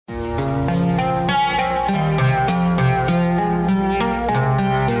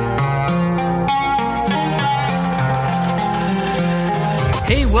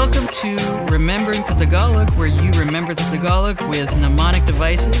to Remembering to Tagalog, where you remember the Tagalog with mnemonic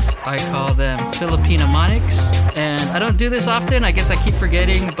devices. I call them Filipino mnemonics. And I don't do this often. I guess I keep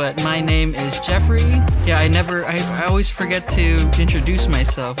forgetting, but my name is Jeffrey. Yeah, I always forget to introduce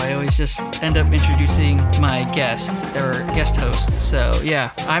myself. I always just end up introducing my guest or guest host. So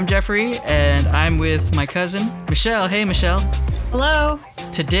yeah, I'm Jeffrey, and I'm with my cousin, Michelle. Hey, Michelle. Hello.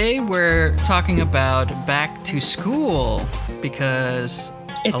 Today we're talking about back to school because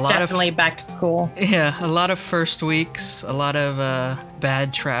it's definitely back to school. Yeah, a lot of first weeks, a lot of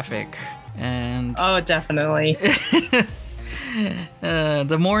bad traffic, and oh, definitely.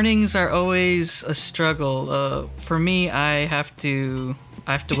 The mornings are always a struggle. For me, I have to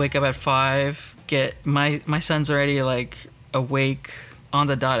wake up at 5. Get my son's already like awake on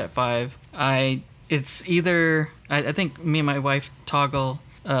the dot at 5. It's either I think me and my wife toggle.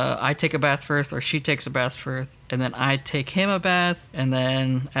 I take a bath first, or she takes a bath first, and then I take him a bath, and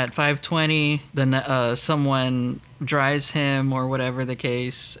then at 5:20, then someone dries him or whatever the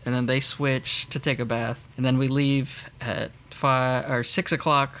case, and then they switch to take a bath, and then we leave at 5 or 6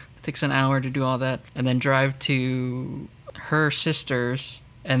 o'clock. It takes an hour to do all that, and then drive to her sister's,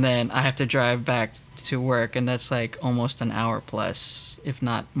 and then I have to drive back to work, and that's like almost an hour plus, if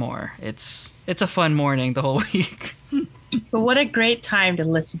not more. It's a fun morning the whole week. But what a great time to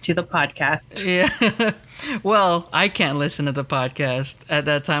listen to the podcast. Yeah. Well, I can't listen to the podcast at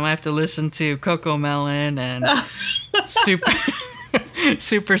that time. I have to listen to Coco Melon and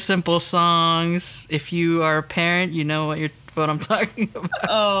super simple songs. If you are a parent, you know what I'm talking about.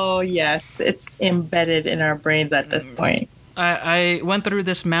 Oh, yes. It's embedded in our brains at this point. I went through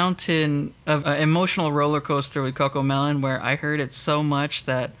this mountain of emotional roller coaster with Coco Melon, where I heard it so much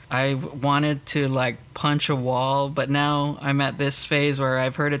that I wanted to like punch a wall. But now I'm at this phase where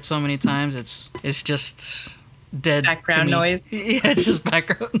I've heard it so many times, it's just dead background to me. noise. Yeah, it's just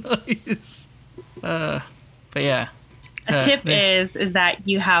background noise. But yeah. A tip is that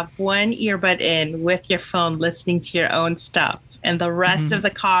you have one earbud in with your phone listening to your own stuff, and the rest of the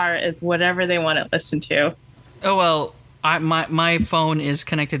car is whatever they want to listen to. Oh, well, my phone is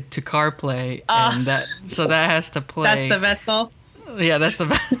connected to CarPlay, and that has to play. That's the vessel? Yeah, that's the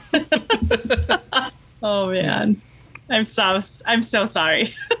vessel. Oh, man. I'm so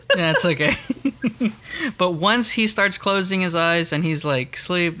sorry. Yeah, it's okay. But once he starts closing his eyes and he's like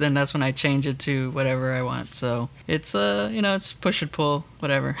sleep, then that's when I change it to whatever I want. So it's it's push and pull,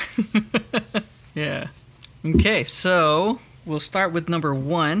 whatever. Yeah. Okay, so we'll start with number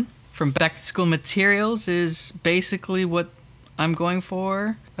 1 from back to school materials. Is basically what I'm going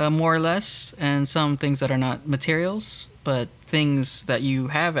for, more or less, and some things that are not materials, but things that you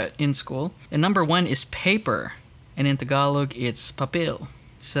have in school. And number 1 is paper. And in Tagalog, it's papel.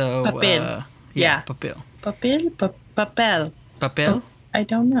 So, papel. Yeah. Papel. Papel. Papel? I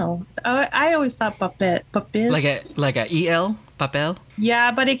don't know. I always thought papel. Like a EL? Papel?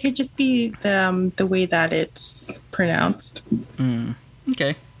 Yeah, but it could just be the way that it's pronounced.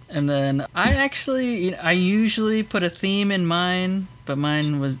 Okay. And then I usually put a theme in mine, but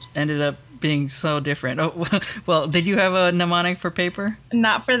mine ended up being so different. Oh, well, did you have a mnemonic for paper?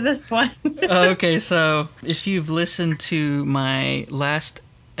 Not for this one. Okay, so if you've listened to my last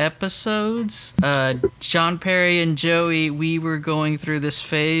episodes, John Perry and Joey, we were going through this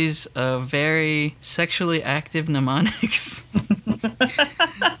phase of very sexually active mnemonics.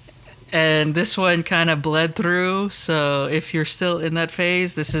 And this one kind of bled through, so if you're still in that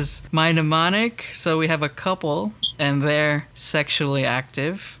phase, this is my mnemonic. So we have a couple, and they're sexually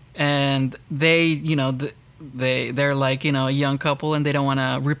active. And they, they're like, a young couple, and they don't want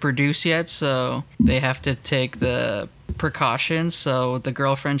to reproduce yet, so they have to take the precautions. So the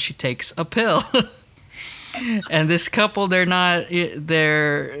girlfriend, she takes a pill. And this couple, they're not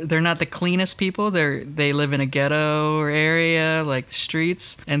the cleanest people. They live in a ghetto area, like the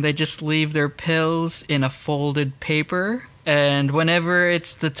streets, and they just leave their pills in a folded paper. And whenever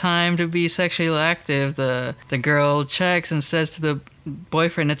it's the time to be sexually active, the girl checks and says to the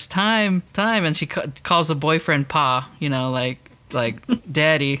boyfriend, "It's time," and she calls the boyfriend Pa, like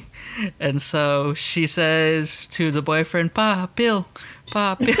daddy. And so she says to the boyfriend, Pa, pill.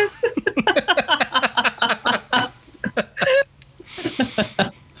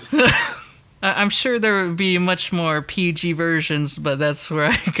 I'm sure there would be much more PG versions, but that's where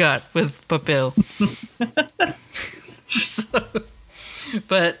I got with papel. So,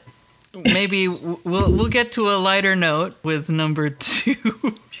 but maybe we'll get to a lighter note with number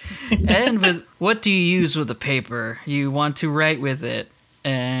 2. And with what do you use with the paper? You want to write with it.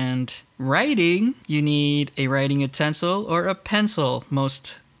 And writing, you need a writing utensil or a pencil.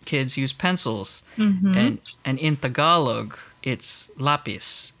 Most kids use pencils. Mm-hmm. And in Tagalog, it's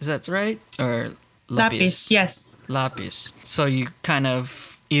lapis. Is that right? Or Lapis, yes. Lapis. So you kind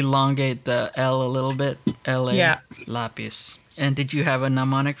of elongate the L a little bit. L-A, Yeah. lapis. And did you have a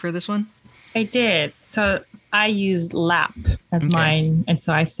mnemonic for this one? I did. So I used lap as Okay. mine. And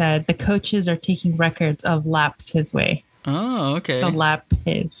so I said the coaches are taking records of laps his way. Oh, okay. So lap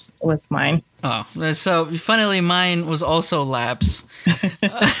his was mine. Oh, so funnily, mine was also laps.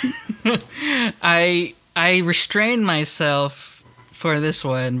 I restrained myself for this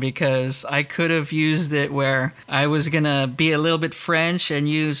one because I could have used it where I was gonna be a little bit French and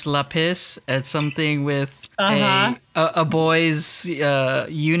use lapis as something with a boys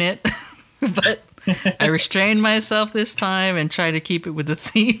unit, but I restrained myself this time and tried to keep it with the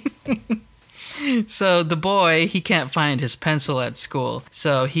theme. So the boy, he can't find his pencil at school.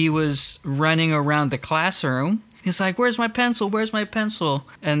 So he was running around the classroom. He's like, where's my pencil? Where's my pencil?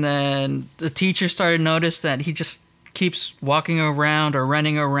 And then the teacher started to notice that he just keeps walking around or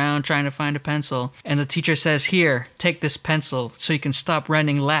running around trying to find a pencil. And the teacher says, here, take this pencil so you can stop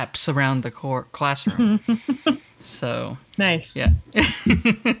running laps around the classroom. So Nice. yeah.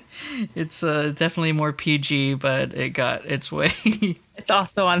 It's definitely more PG, but it got its way. It's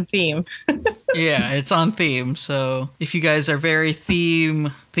also on theme. Yeah, it's on theme. So if you guys are very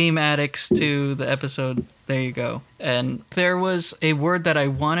theme addicts to the episode, there you go. And there was a word that I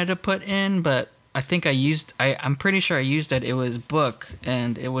wanted to put in, but I think I'm pretty sure I used it. It was book,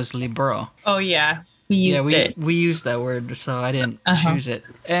 and it was libro. Oh, yeah. We used it. We used that word, so I didn't choose it.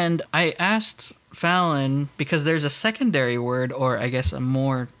 And I asked Fallon, because there's a secondary word, or I guess a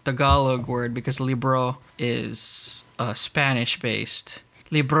more Tagalog word, because libro is Spanish based.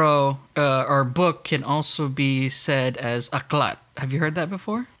 Libro or book can also be said as aklat. Have you heard that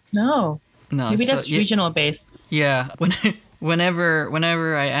before? No. No. Maybe that's regional based. Yeah.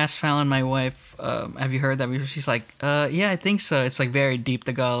 Whenever I ask Fallon, my wife, have you heard that before? She's like, yeah, I think so. It's like very deep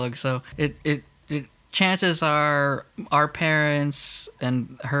Tagalog. So it chances are our parents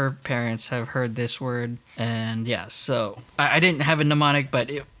and her parents have heard this word. And yeah, so I didn't have a mnemonic,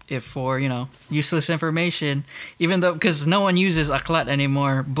 but if for, useless information, even though, because no one uses aklat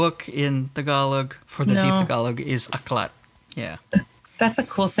anymore, book in Tagalog for the deep Tagalog is aklat. Yeah. That's a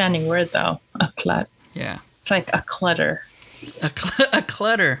cool sounding word, though. Aklat. Yeah. It's like a clutter. A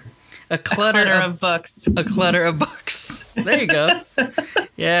clutter. A clutter clutter of books. A clutter of books. There you go.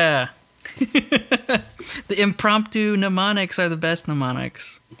 Yeah. The impromptu mnemonics are the best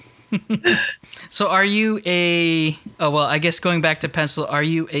mnemonics. So are you I guess going back to pencil, are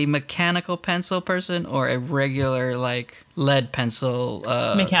you a mechanical pencil person or a regular like lead pencil?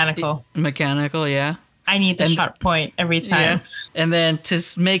 Mechanical. Mechanical, yeah. I need the sharp point every time. Yeah. And then to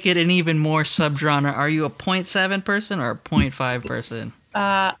make it an even more subgenre, are you a 0.7 person or a 0.5 person?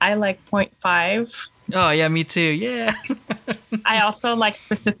 I like 0.5. Oh, yeah, me too. Yeah. I also like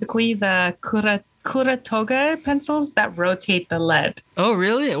specifically the Kuratoga pencils that rotate the lead. Oh,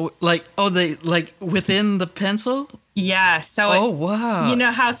 really? Like within the pencil? Yeah. So wow. You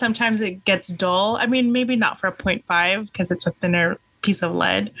know how sometimes it gets dull? I mean, maybe not for a 0.5 because it's a thinner piece of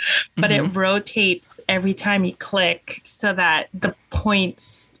lead, but it rotates every time you click so that the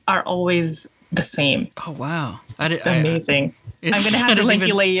points are always the same. Oh, wow. It's amazing. I'm going to have to link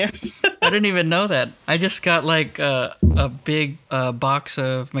you later. I didn't even know that. I just got like a big box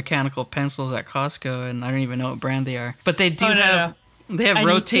of mechanical pencils at Costco, and I don't even know what brand they are. But they do they have I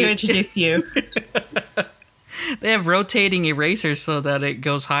need to introduce you. They have rotating erasers so that it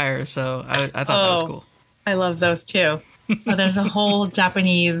goes higher. So I thought that was cool. I love those too. Oh, there's a whole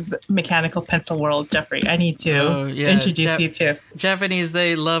Japanese mechanical pencil world, Jeffrey. I need to introduce you to. Japanese,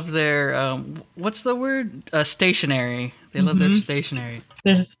 they love their, what's the word? Stationery. They love their stationery.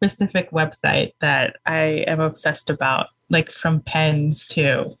 There's a specific website that I am obsessed about, like from pens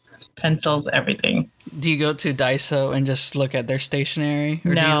to pencils, everything. Do you go to Daiso and just look at their stationery?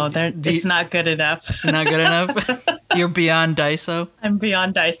 Or no, it's not good enough. Not good enough? You're beyond Daiso? I'm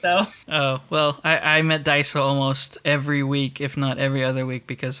beyond Daiso. Oh, well, I'm at Daiso almost every week, if not every other week,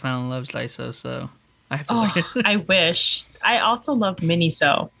 because Fallon loves Daiso, so I have to look at it. I wish. I also love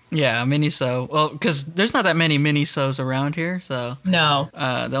Miniso. Yeah, Miniso. Well, because there's not that many Minisos around here, so... No.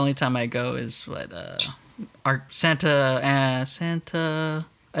 The only time I go is, our Santa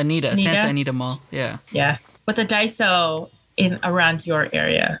Anita Mall. Yeah. Yeah. But the Daiso around your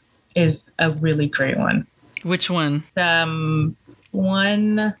area is a really great one. Which one? Which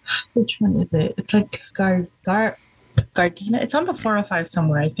one is it? It's like Gardena. It's on the 405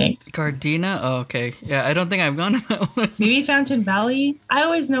 somewhere, I think. Gardena? Oh, okay. Yeah, I don't think I've gone to that one. Maybe Fountain Valley. I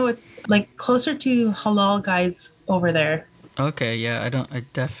always know it's like closer to Halal Guys over there. Okay, yeah, I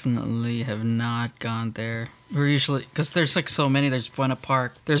definitely have not gone there. We're usually, because there's like so many. There's Buena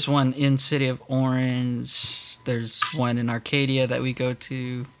Park. There's one in City of Orange. There's one in Arcadia that we go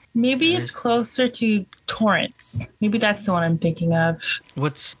to. Maybe it's closer to Torrance. Maybe that's the one I'm thinking of.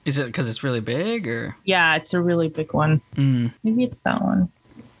 Is it because it's really big or? Yeah, it's a really big one. Maybe it's that one.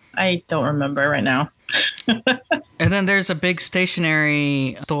 I don't remember right now. And then there's a big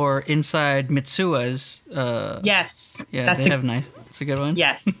stationery store inside Mitsua's. Yes. Yeah, they have nice. It's a good one.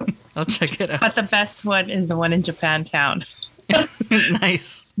 Yes. I'll check it out. But the best one is the one in Japantown.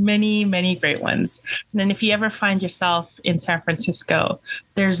 Nice. Many, many great ones. And then if you ever find yourself in San Francisco,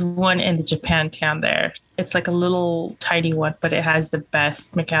 there's one in the Japantown there. It's like a little tiny one, but it has the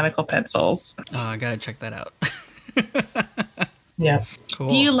best mechanical pencils. Oh, I gotta check that out. Yeah. Cool.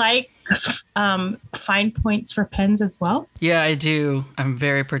 Do you like fine points for pens as well? Yeah, I do. I'm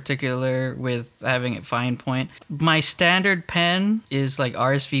very particular with having it fine point. My standard pen is like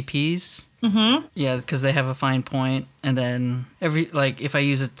RSVPs. Mm-hmm. Yeah, because they have a fine point, and then if I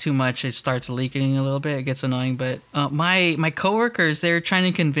use it too much, it starts leaking a little bit. It gets annoying. But my coworkers, they're trying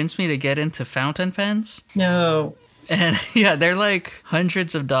to convince me to get into fountain pens. No. And yeah, they're like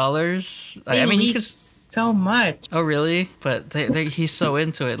hundreds of dollars. I mean, you could. So much. Oh, really? But he's so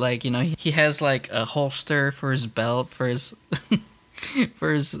into it. Like, you know, he has like a holster for his belt, for his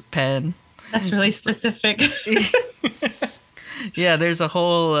for his pen. That's really specific. Yeah, there's a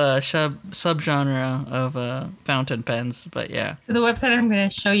whole subgenre of fountain pens, but yeah. So the website I'm going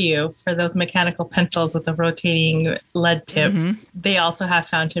to show you for those mechanical pencils with the rotating lead tip, they also have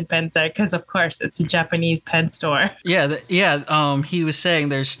fountain pens there because, of course, it's a Japanese pen store. Yeah, he was saying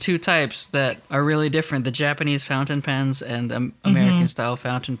there's two types that are really different, the Japanese fountain pens and the American-style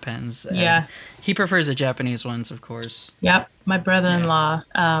fountain pens. And yeah. He prefers the Japanese ones, of course. Yep. My brother-in-law,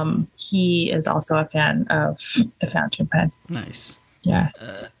 he is also a fan of the fountain pen. Nice. Yeah.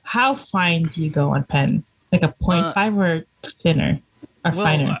 How fine do you go on pens? Like a 0.5 or thinner or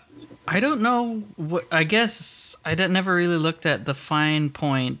finer? I don't know. I guess I never really looked at the fine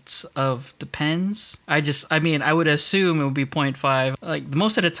point of the pens. I would assume it would be 0.5. Like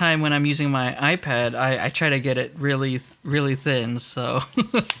most of the time when I'm using my iPad, I try to get it really, really thin. So...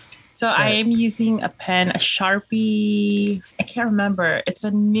 So I am using a pen, a Sharpie. I can't remember. It's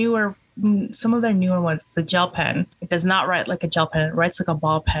some of their newer ones. It's a gel pen. It does not write like a gel pen. It writes like a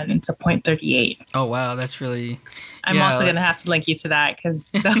ball pen. It's a 0.38. Oh, wow. That's really... I'm also going to have to link you to that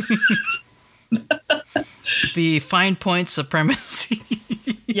because... The fine point supremacy.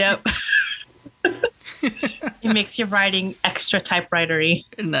 Yep. It makes your writing extra typewritery.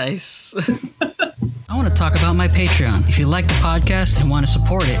 Nice. I want to talk about my Patreon. If you like the podcast and want to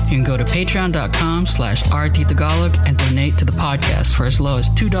support it, you can go to patreon.com/rttagalog and donate to the podcast for as low as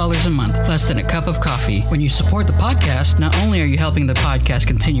 $2 a month, less than a cup of coffee. When you support the podcast, not only are you helping the podcast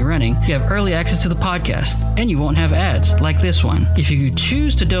continue running, you have early access to the podcast, and you won't have ads like this one. If you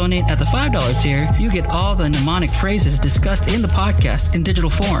choose to donate at the $5 tier, you get all the mnemonic phrases discussed in the podcast in digital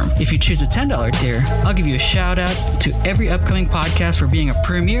form. If you choose the $10 tier, I'll give you a shout out to every upcoming podcast for being a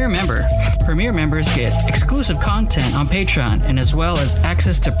Premier member. Premier members get exclusive content on Patreon and as well as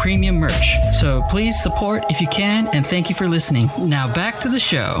access to premium merch. So please support if you can, and thank you for listening. Now back to the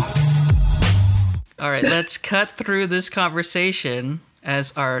show. All right, let's cut through this conversation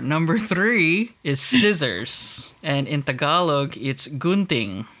as our number 3 is scissors. And in Tagalog, it's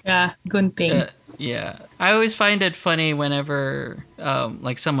gunting. Yeah, gunting. Yeah. I always find it funny whenever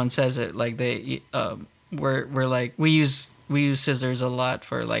like someone says it, like they we're like we use scissors a lot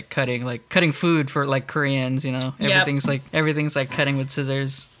for like cutting food for like Koreans, you know. Everything's like cutting with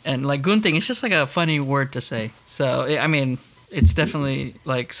scissors, and like gunting, it's just like a funny word to say. So I mean, it's definitely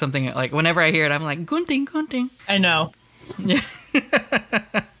like something like whenever I hear it, I'm like gunting. I know. Yeah.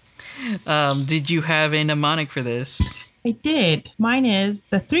 Did you have a mnemonic for this? I did. Mine is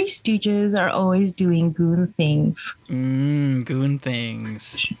the Three Stooges are always doing goon things. Goon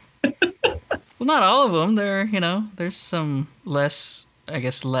things. Well, not all of them. There's some less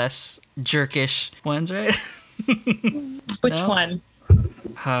jerkish ones, right? Which one?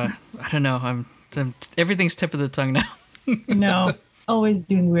 I don't know. Everything's tip of the tongue now. No, always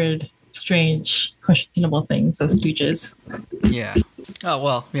doing weird, strange, questionable things. Those Stooges. Yeah. Oh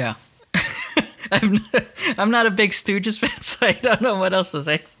well, yeah. I'm not a big Stooges fan, so I don't know what else to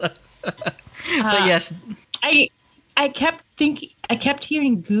say. But yes, I kept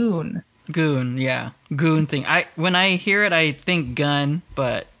hearing goon. Goon, yeah. Goon thing. When I hear it, I think gun,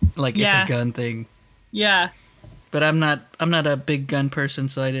 but like it's a gun thing. Yeah. But I'm not a big gun person,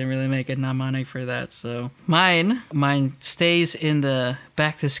 so I didn't really make a mnemonic for that. So mine stays in the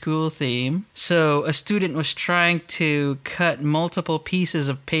back to school theme. So a student was trying to cut multiple pieces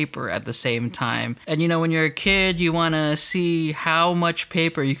of paper at the same time. And when you're a kid, you want to see how much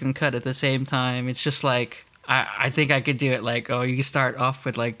paper you can cut at the same time. It's just like I think I could do it. Like, you can start off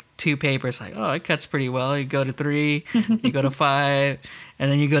with like 2 papers. Like, it cuts pretty well. You go to 3, you go to 5,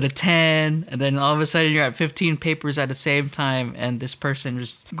 and then you go to 10, and then all of a sudden you're at 15 papers at the same time, and this person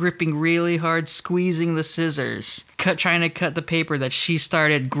just gripping really hard, squeezing the scissors, trying to cut the paper that she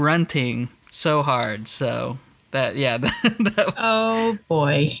started grunting so hard. So that Oh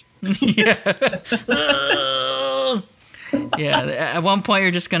boy. yeah. Yeah, at one point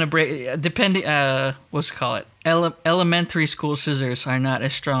you're just gonna break. Depending, what's call it? Elementary school scissors are not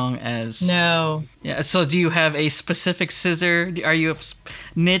as strong as. No. Yeah. So, do you have a specific scissor? Are you a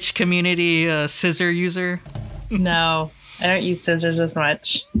niche community scissor user? No, I don't use scissors as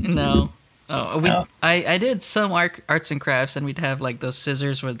much. No. I did some arts and crafts, and we'd have like those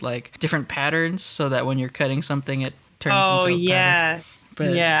scissors with like different patterns, so that when you're cutting something, it turns into a pattern.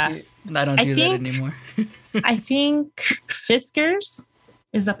 But yeah. I don't do that anymore. I think Fiskars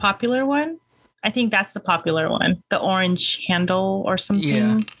is a popular one. I think that's the popular one. The orange handle or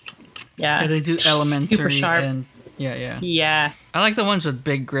something. Yeah. They do elementary. Super sharp. And yeah. Yeah. I like the ones with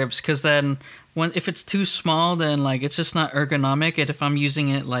big grips because then if it's too small, then like it's just not ergonomic. And if I'm using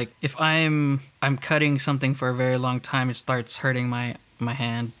it, like if I'm cutting something for a very long time, it starts hurting my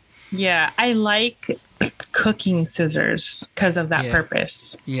hand. Yeah, I like cooking scissors because of that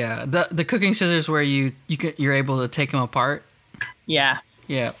purpose. Yeah, the cooking scissors where you're able to take them apart. Yeah.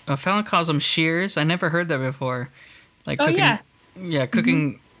 Yeah, Fallon calls them shears. I never heard that before. Like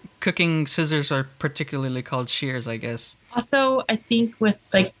cooking scissors are particularly called shears, I guess. Also, I think with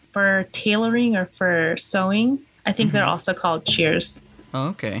like for tailoring or for sewing, I think they're also called shears. Oh,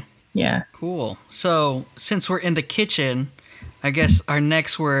 okay. Yeah. Cool. So since we're in the kitchen, I guess our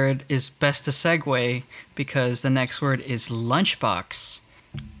next word is best to segue because the next word is lunchbox.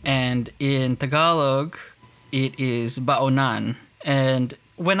 And in Tagalog, it is baonan. And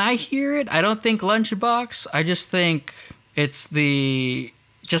when I hear it, I don't think lunchbox. I just think it's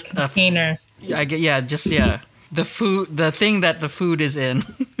just container. The food, the thing that the food is in.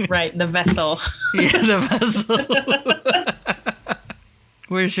 Right, the vessel. Yeah, the vessel.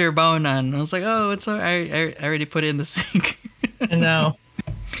 Where's your baonan? I was like, it's I already put it in the sink. I know.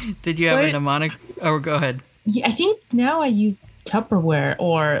 Did you have a mnemonic? Oh, go ahead. Yeah, I think now I use Tupperware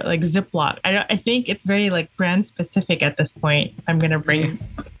or like Ziploc. I think it's very like brand specific at this point. I'm gonna bring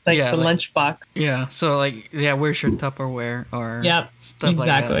the lunchbox. Yeah. So where's your Tupperware or stuff like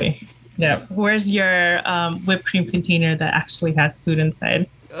that? Exactly. Yeah. Where's your whipped cream container that actually has food inside?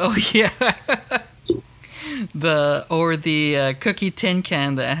 Oh yeah. the cookie tin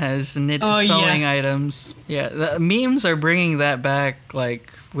can that has sewing items. Yeah, the memes are bringing that back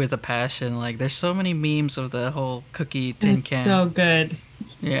like with a passion. Like there's so many memes of the whole cookie tin can. So good.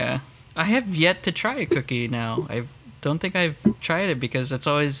 Yeah, I have yet to try a cookie now. I don't think I've tried it because it's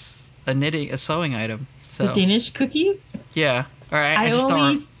always a sewing item. So the Danish cookies. Yeah, or I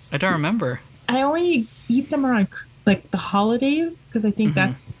don't remember. I only eat them around like the holidays because I think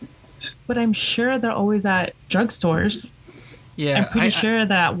that's. But I'm sure they're always at drugstores. Yeah. I'm pretty sure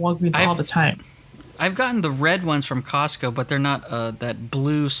they're at Walgreens all the time. I've gotten the red ones from Costco, but they're not that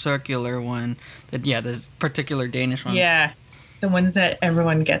blue circular one. The particular Danish ones. Yeah, the ones that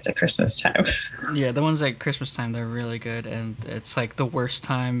everyone gets at Christmas time. Yeah, the ones at Christmas time, they're really good. And it's like the worst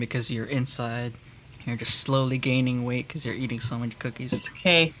time because you're inside. You're just slowly gaining weight because you're eating so many cookies. It's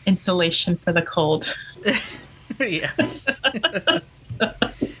okay. Insulation for the cold. Yes.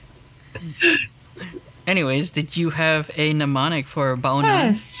 Anyways, did you have a mnemonic for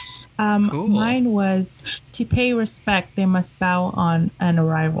baonan? Yes. Cool. Mine was to pay respect, they must bow on an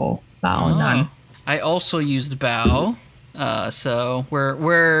arrival. Baonan. I also used bow. So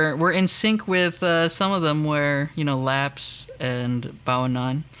we're in sync with some of them where laps and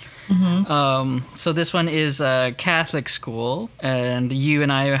baonan. So this one is Catholic school, and you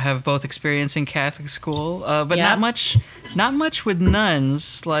and I have both experience in Catholic school, but not much with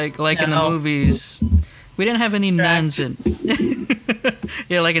nuns like in the movies. We didn't have any nuns in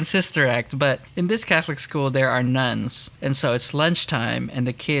like in Sister Act, but in this Catholic school there are nuns, and so it's lunchtime and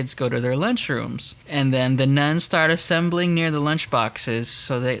the kids go to their lunchrooms, and then the nuns start assembling near the lunch boxes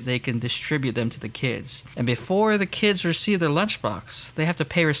so they can distribute them to the kids. And before the kids receive their lunchbox, they have to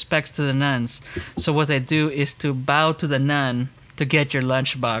pay respects to the nuns. So what they do is to bow to the nun to get your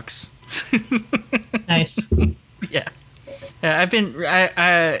lunchbox. Nice. Yeah.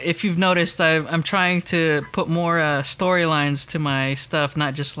 Yeah, if you've noticed, I'm trying to put more storylines to my stuff,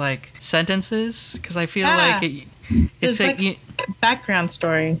 not just like sentences, because I feel like it's like background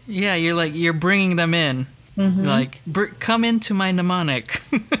story. Yeah, you're bringing them in, like come into my mnemonic.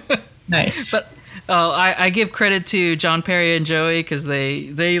 Nice. But I give credit to John Perry and Joey because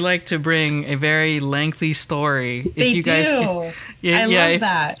they like to bring a very lengthy story. They do. I love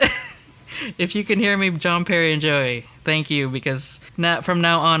that. If you can hear me, John Perry and Joey, thank you, because from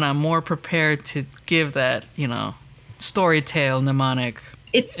now on I'm more prepared to give that, story tale mnemonic.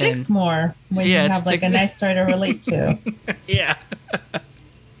 It sticks more when you have like a nice story to relate to. Yeah.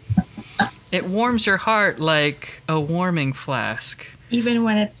 It warms your heart like a warming flask. Even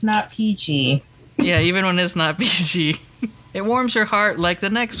when it's not PG. Yeah, even when it's not PG. It warms your heart like the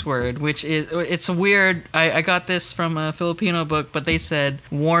next word, which it's a weird... I got this from a Filipino book, but they said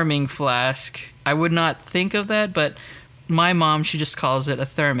warming flask. I would not think of that, but my mom, she just calls it a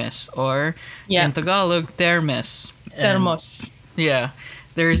thermos, or in Tagalog, thermos. Thermos. Yeah.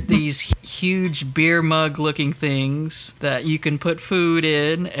 There's these huge beer mug looking things that you can put food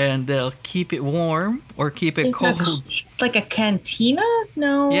in and they'll keep it warm or keep it cold. Like a cantina?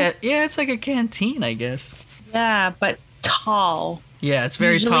 No. Yeah, it's like a canteen, I guess. Yeah, but tall. Yeah, it's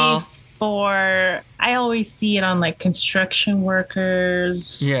very Usually tall. I always see it on like construction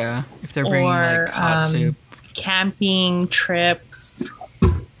workers. Yeah, if they're bringing like hot soup. Camping trips.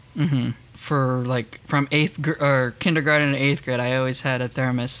 Mm-hmm. For like from kindergarten to 8th grade, I always had a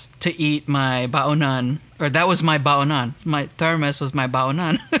thermos to eat my baonan, or that was my baonan. My thermos was my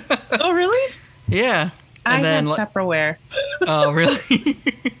baonan. Oh, really? Yeah. I had Tupperware. Oh, really?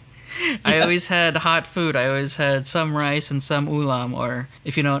 I always had hot food. I always had some rice and some ulam, or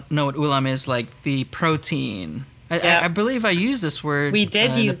if you don't know what ulam is, like the protein. I believe I used this word. We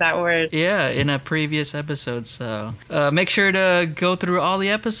did use that word. Yeah, in a previous episode. So make sure to go through all the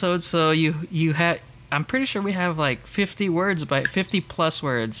episodes. So you have. I'm pretty sure we have like 50 words, 50 plus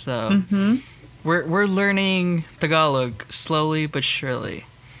words. So we're learning Tagalog slowly but surely.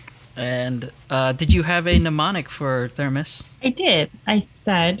 And did you have a mnemonic for thermos? I did. I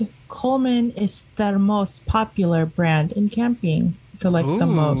said Coleman is the most popular brand in camping. So like the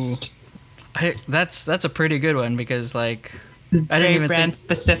most. That's a pretty good one because like I didn't even brand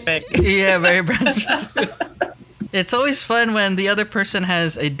specific. Yeah, very brand specific. It's always fun when the other person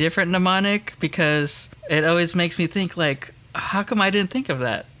has a different mnemonic because it always makes me think like, how come I didn't think of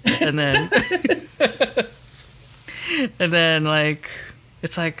that? And then like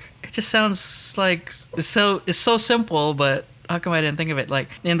it's like it just sounds like it's so simple, but how come I didn't think of it? Like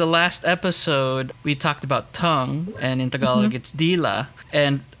in the last episode we talked about tongue, and in Tagalog it's dila,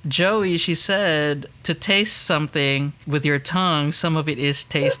 and Joey, she said to taste something with your tongue, some of it is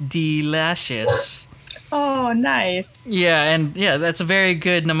taste delicious. Oh, nice. Yeah, and that's a very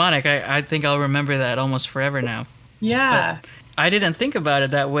good mnemonic. I think I'll remember that almost forever now. Yeah. But I didn't think about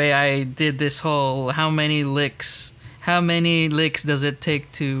it that way. I did this whole how many licks does it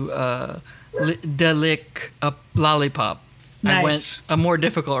take to lick a lollipop? Nice. I went a more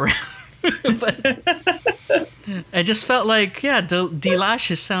difficult route. But I just felt like,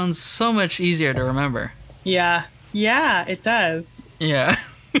 delicious sounds so much easier to remember. Yeah, it does. Yeah.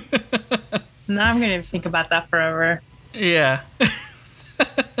 Now I'm going to think about that forever. Yeah.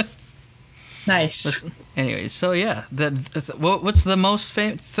 Nice. Anyways, so yeah, what's the most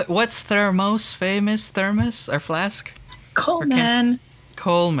what's their most famous thermos or flask? Coleman.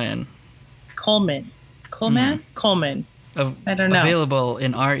 Coleman. I don't know. Available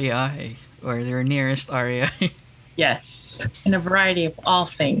in REI or their nearest REI. Yes, in a variety of all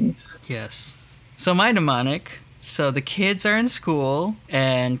things. Yes. So my mnemonic. So the kids are in school,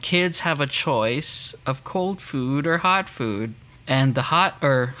 and kids have a choice of cold food or hot food. And the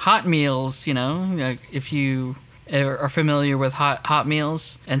hot meals, like if you are familiar with hot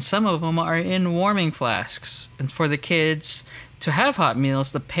meals, and some of them are in warming flasks. And for the kids to have hot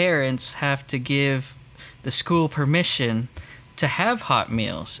meals, the parents have to give the school permission to have hot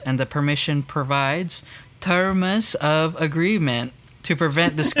meals, and the permission provides terms of agreement to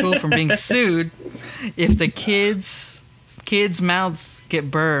prevent the school from being sued if the kids' mouths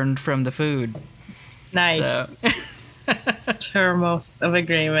get burned from the food. Nice. So. Termos of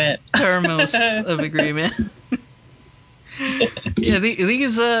agreement. Termos of agreement. Yeah,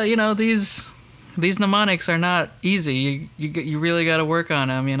 these mnemonics are not easy. You really got to work on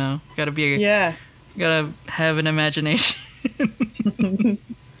them. Got to be gotta have an imagination.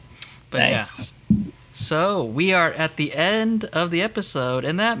 But nice. Yeah. So we are at the end of the episode,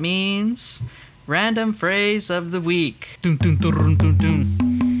 and that means random phrase of the week. Dun, dun, dun, dun, dun.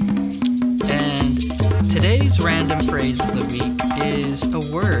 And today's random phrase of the week is a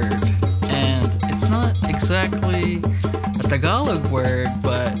word, and it's not exactly a Tagalog word,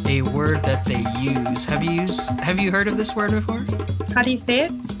 but a word that they use. Have you heard of this word before? How do you say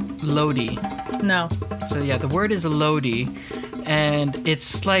it? Lodi. No. So yeah, the word is Lodi, and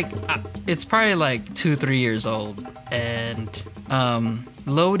it's like it's probably like 2-3 years old, and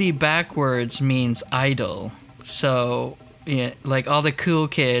Lodi backwards means idol. So yeah, like all the cool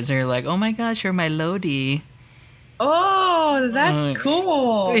kids are like, "Oh my gosh, you're my Lodi." Oh, that's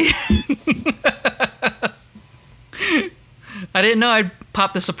cool. I didn't know I'd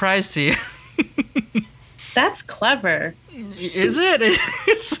pop the surprise to you. That's clever. Is it?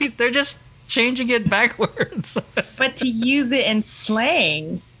 They're just changing it backwards. But to use it in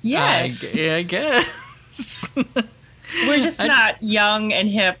slang, yes. I guess. We're just not young and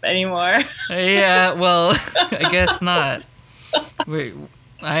hip anymore. Yeah, well, I guess not.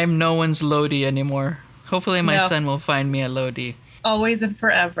 I'm no one's Lodi anymore. Hopefully my son will find me a Lodi. Always and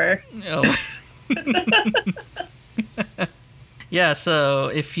forever. Oh. Yeah, so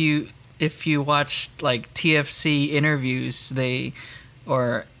if you watch like TFC interviews,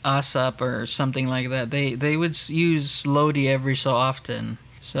 or ASAP or something like that, they would use Lodi every so often.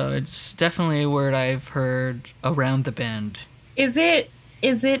 So it's definitely a word I've heard around the bend. Is it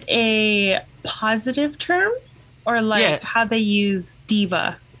a positive term, or like how they use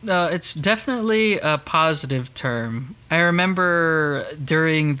diva? It's definitely a positive term. I remember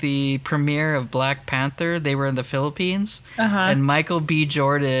during the premiere of Black Panther, they were in the Philippines, and Michael B.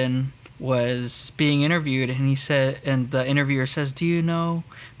 Jordan was being interviewed, and he said, and the interviewer says, "Do you know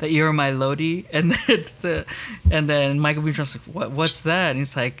that you're my Lodi?" And then Michael B. Jordan's like, "What's that?" And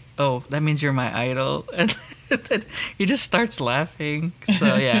he's like, "Oh, that means you're my idol." And then he just starts laughing.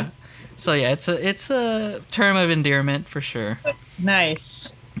 So yeah, it's a term of endearment for sure.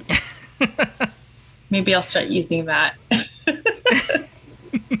 Nice. Maybe I'll start using that.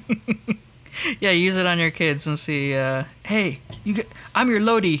 Yeah, use it on your kids and see. Hey, I'm your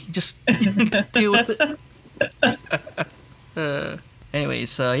Lodi. Just deal with it. Anyway,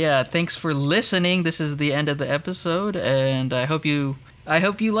 so yeah, thanks for listening. This is the end of the episode, and I hope you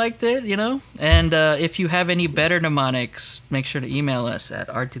liked it. And if you have any better mnemonics, make sure to email us at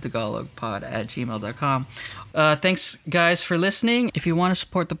rttagalogpod@gmail.com. Thanks, guys, for listening. If you want to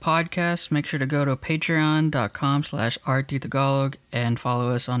support the podcast, make sure to go to patreon.com/rttagalog and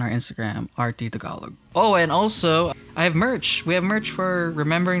follow us on our Instagram, rttagalog. Oh, and also, I have merch. We have merch for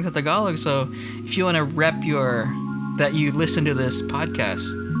Remembering the Tagalog, so if you want to rep that you listen to this podcast,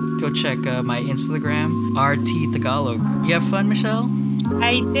 go check my Instagram, rttagalog. You have fun, Michelle?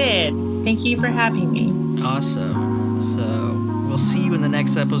 I did. Thank you for having me. Awesome. So we'll see you in the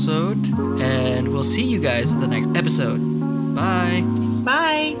next episode, and we'll see you guys at the next episode. Bye.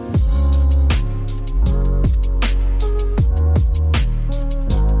 Bye.